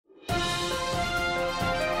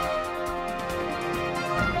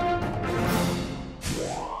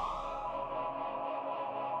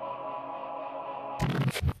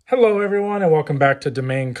Hello everyone and welcome back to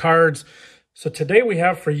Domain Cards. So today we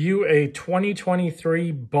have for you a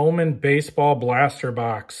 2023 Bowman Baseball Blaster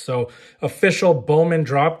Box. So official Bowman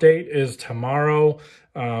drop date is tomorrow,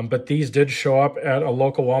 but these did show up at a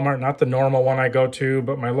local Walmart, not the normal one I go to,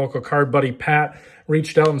 but my local card buddy Pat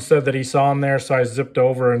reached out and said that he saw them there, so I zipped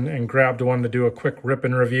over and grabbed one to do a quick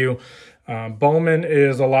rippin' review. Bowman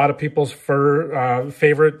is a lot of people's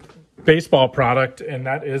favorite baseball product, and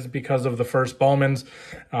that is because of the first Bowmans.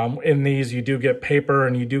 In these, you do get paper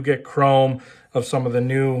and you do get chrome of some of the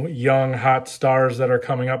new young hot stars that are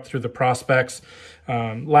coming up through the prospects.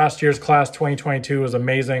 Last year's class 2022 was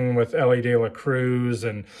amazing with Ellie De La Cruz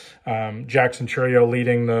and Jackson Churio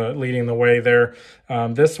leading the way there.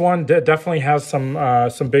 This one definitely has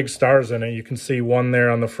some big stars in it. You can see one there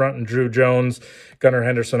on the front, and Drew Jones. Gunnar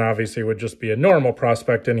Henderson obviously would just be a normal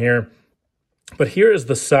prospect in here. But here is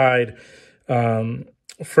the side,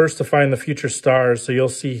 first to find the future stars. So you'll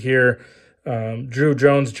see here, Drew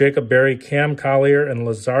Jones, Jacob Berry, Cam Collier, and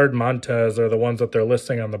Lazard Montez are the ones that they're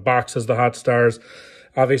listing on the box as the hot stars.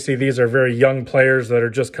 Obviously, these are very young players that are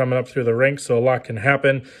just coming up through the ranks, so a lot can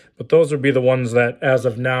happen. But those would be the ones that, as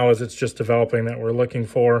of now, as it's just developing, that we're looking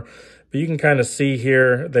for. But you can kind of see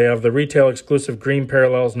here, they have the retail exclusive green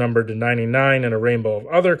parallels numbered to 99 and a rainbow of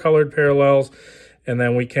other colored parallels. And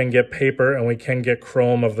then we can get paper and we can get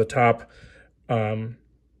chrome of the top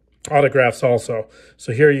autographs also.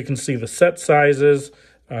 So here you can see the set sizes.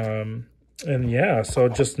 And yeah, so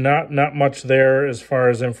just not much there as far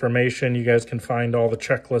as information. You guys can find all the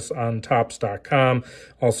checklists on Topps.com.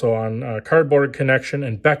 Also on Cardboard Connection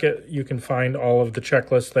and Beckett, you can find all of the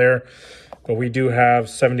checklists there. But we do have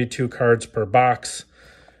 72 cards per box.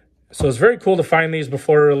 So it's very cool to find these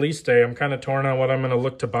before release day. I'm kind of torn on what I'm going to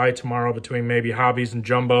look to buy tomorrow between maybe hobbies and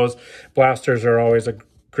jumbos. Blasters are always a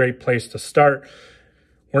great place to start.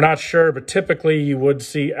 We're not sure, but typically you would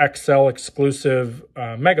see XL exclusive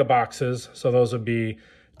mega boxes. So those would be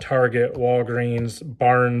Target, Walgreens,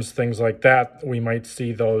 Barnes, things like that. We might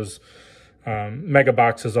see those mega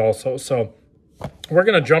boxes also. So we're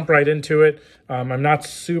going to jump right into it. I'm not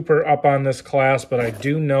super up on this class, but I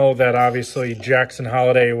do know that obviously Jackson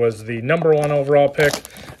Holliday was the #1 overall pick.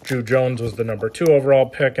 Drew Jones was the #2 overall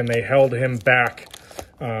pick, and they held him back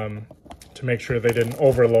to make sure they didn't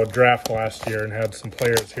overload draft last year and had some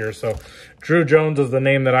players here. So Drew Jones is the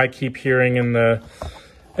name that I keep hearing in the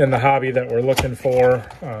hobby that we're looking for.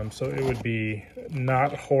 So it would be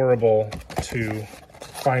not horrible to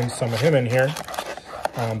find some of him in here.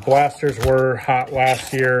 Blasters were hot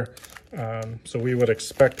last year, so we would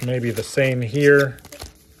expect maybe the same here,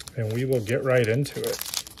 and we will get right into it.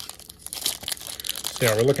 So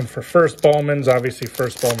yeah, we're looking for first Bowmans, obviously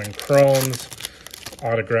first Bowman Chromes.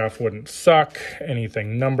 Autograph wouldn't suck.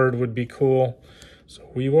 Anything numbered would be cool. So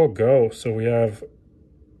we will go. So we have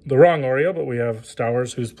the wrong Oreo, but we have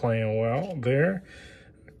Stowers, who's playing well there.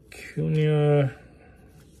 Acuna.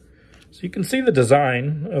 So you can see the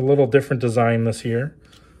design, a little different design this year.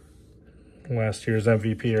 Last year's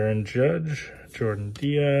MVP Aaron Judge, Jordan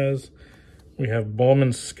Diaz. We have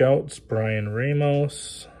Bowman Scouts, Brian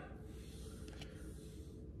Ramos.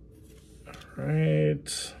 All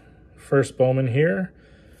right. First Bowman here.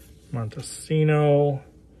 Montesino.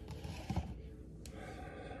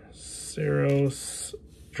 Saros.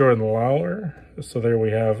 Jordan Lawler. So there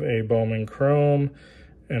we have a Bowman Chrome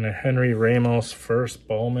and a Henry Ramos first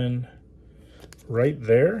Bowman right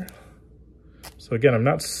there. So again, I'm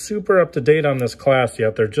not super up to date on this class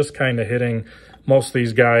yet. They're just kind of hitting. Most of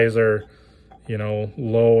these guys are, you know,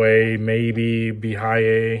 low A, maybe be high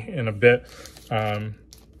A in a bit.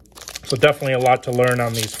 So definitely a lot to learn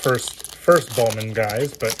on these first Bowman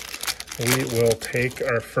guys, but we will take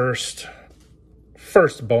our first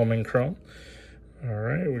Bowman Chrome. All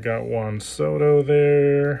right, we got Juan Soto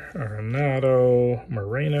there, Arenado,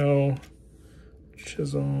 Moreno,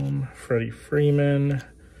 Chisholm, Freddie Freeman,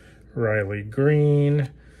 Riley Green.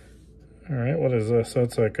 All right, what is this?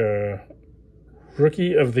 That's like a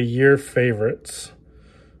Rookie of the Year favorites.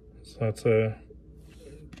 So that's a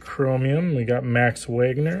Chromium. We got Max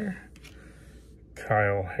Wagner,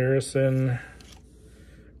 Kyle Harrison,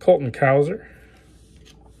 Colton Cowser,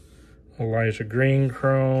 Elijah Green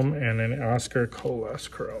Chrome, and an Oscar Colas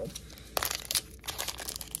Chrome.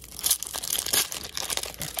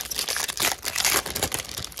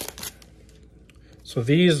 So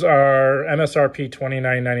these are MSRP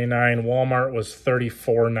 $29.99. Walmart was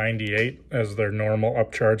 $34.98 as their normal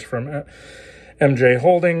upcharge from MJ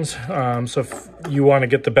Holdings. So if you want to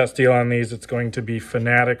get the best deal on these, it's going to be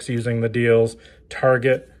Fanatics using the deals,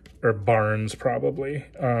 Target, or Barnes probably.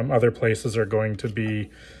 Other places are going to be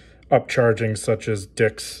upcharging, such as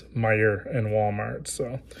Dick's, Meijer, and Walmart.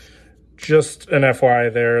 So just an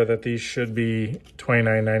FYI there that these should be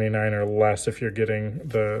 $29.99 or less if you're getting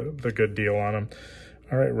the good deal on them.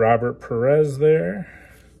 All right, Robert Perez there.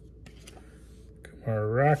 Kumar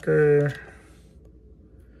Rocker.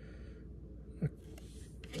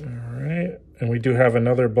 All right, and we do have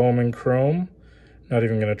another Bowman Chrome. Not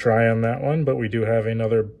even going to try on that one, but we do have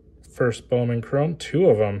another first Bowman Chrome, 2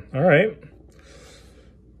 of them. All right.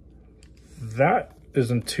 That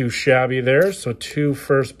isn't too shabby there. So 2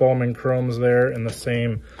 first Bowman Chromes there in the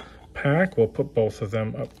same pack. We'll put both of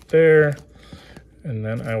them up there. And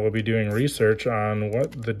then I will be doing research on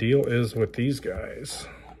what the deal is with these guys.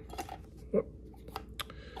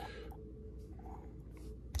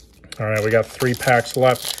 All right, we got 3 packs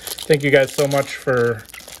left. Thank you guys so much for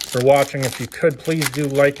watching. If you could, please do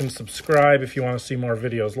like and subscribe if you want to see more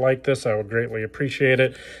videos like this. I would greatly appreciate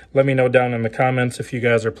it. Let me know down in the comments if you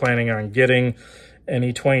guys are planning on getting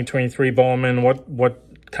any 2023 Bowman,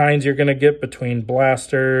 what kinds you're going to get between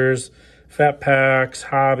blasters, fat packs,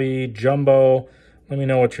 hobby, jumbo. Let me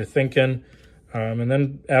know what you're thinking. And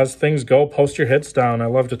then as things go, post your hits down. I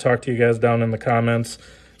love to talk to you guys down in the comments.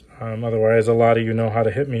 Otherwise, a lot of you know how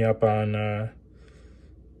to hit me up on... oh,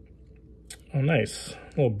 nice.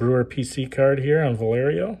 Little Brewer PC card here on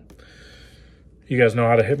Valerio. You guys know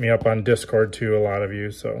how to hit me up on Discord too, a lot of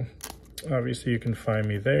you. So obviously you can find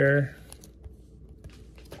me there.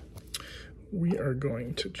 We are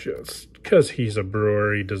going to just, because he's a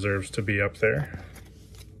Brewer, he deserves to be up there.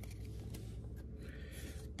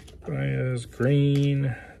 Baez,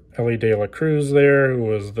 Green, Ellie De La Cruz there, who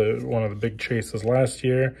was one of the big chases last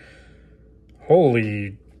year.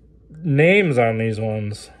 Holy names on these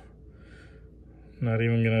ones. Not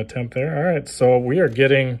even going to attempt there. All right, so we are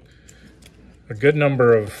getting a good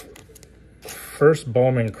number of first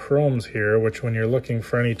Bowman Chromes here, which when you're looking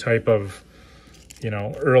for any type of, you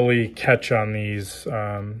know, early catch on these,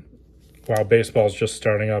 while baseball's just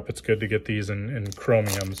starting up, it's good to get these in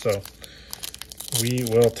chromium. So we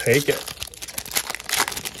will take it.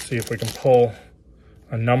 See if we can pull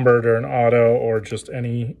a numbered or an auto or just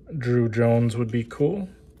any Drew Jones would be cool.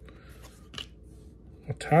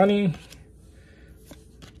 Ohtani.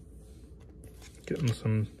 Getting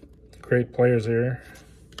some great players here.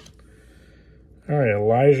 All right,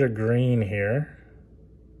 Elijah Green here.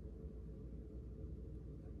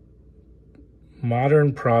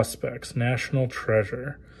 Modern Prospects, National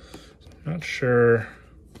Treasure. So I'm not sure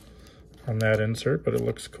on that insert, but it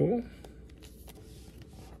looks cool.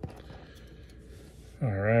 All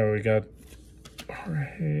right, we got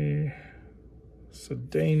Jorge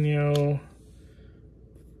Cedeno.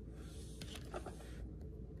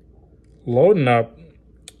 Loading up.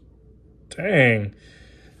 Dang.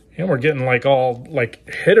 And we're getting like all like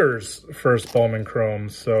hitters first Bowman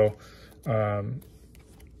Chromes. So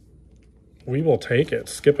we will take it.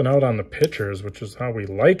 Skipping out on the pitchers, which is how we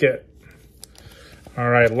like it. All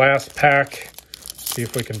right, last pack. See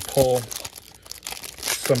if we can pull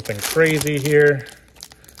something crazy here.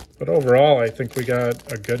 But overall, I think we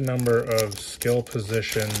got a good number of skill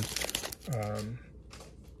position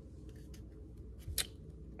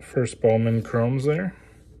first Bowman Chromes there.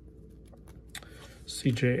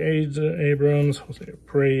 C.J. Abrams, Jose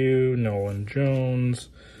Abreu, Nolan Jones,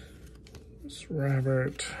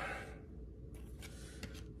 Robert.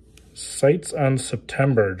 Sights on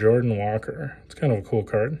September, Jordan Walker. It's kind of a cool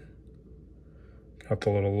card. Got the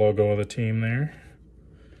little logo of the team there.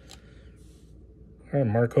 All right,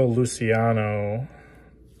 Marco Luciano.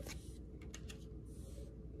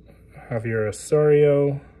 Javier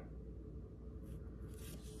Osorio.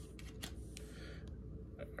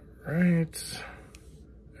 All right.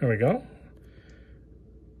 There we go.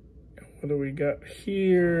 What do we got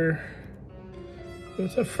here?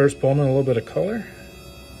 What's that first Bowman? A little bit of color.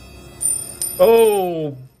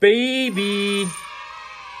 Oh, baby.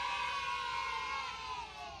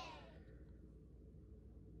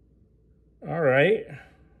 All right.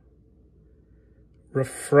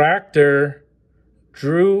 Refractor,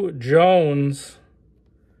 Drew Jones.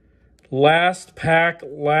 Last pack,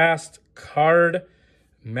 last card,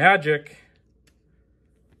 Magic.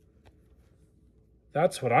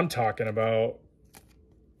 That's what I'm talking about.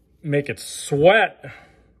 Make it sweat.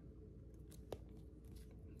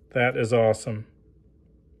 That is awesome.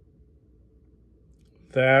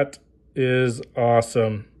 That is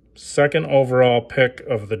awesome. Second overall pick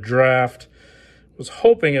of the draft. Was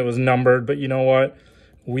hoping it was numbered, but you know what?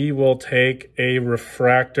 We will take a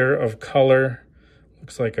refractor of color.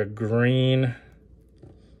 Looks like a green.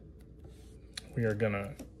 We are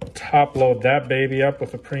gonna top load that baby up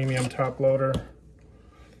with a premium top loader.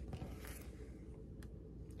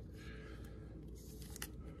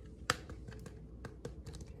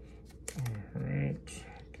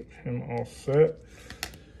 All set.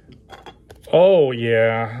 Oh,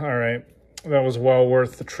 yeah. All right. That was well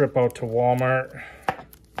worth the trip out to Walmart.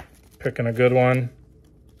 Picking a good one.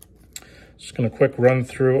 Just going to quick run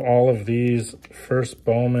through all of these first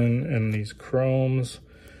Bowman and these chromes.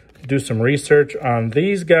 Do some research on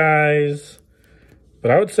these guys.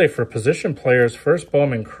 But I would say for position players, first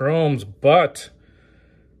Bowman chromes, but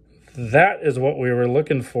that is what we were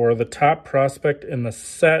looking for. The top prospect in the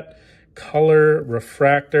set, color,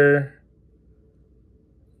 refractor.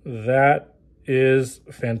 That is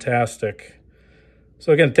fantastic.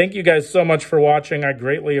 So again, thank you guys so much for watching. I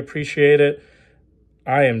greatly appreciate it.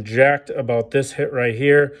 I am jacked about this hit right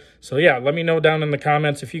here. So yeah, let me know down in the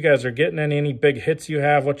comments if you guys are getting any big hits you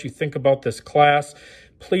have, what you think about this class.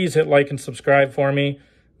 Please hit like and subscribe for me.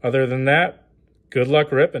 Other than that, good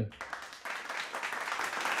luck ripping.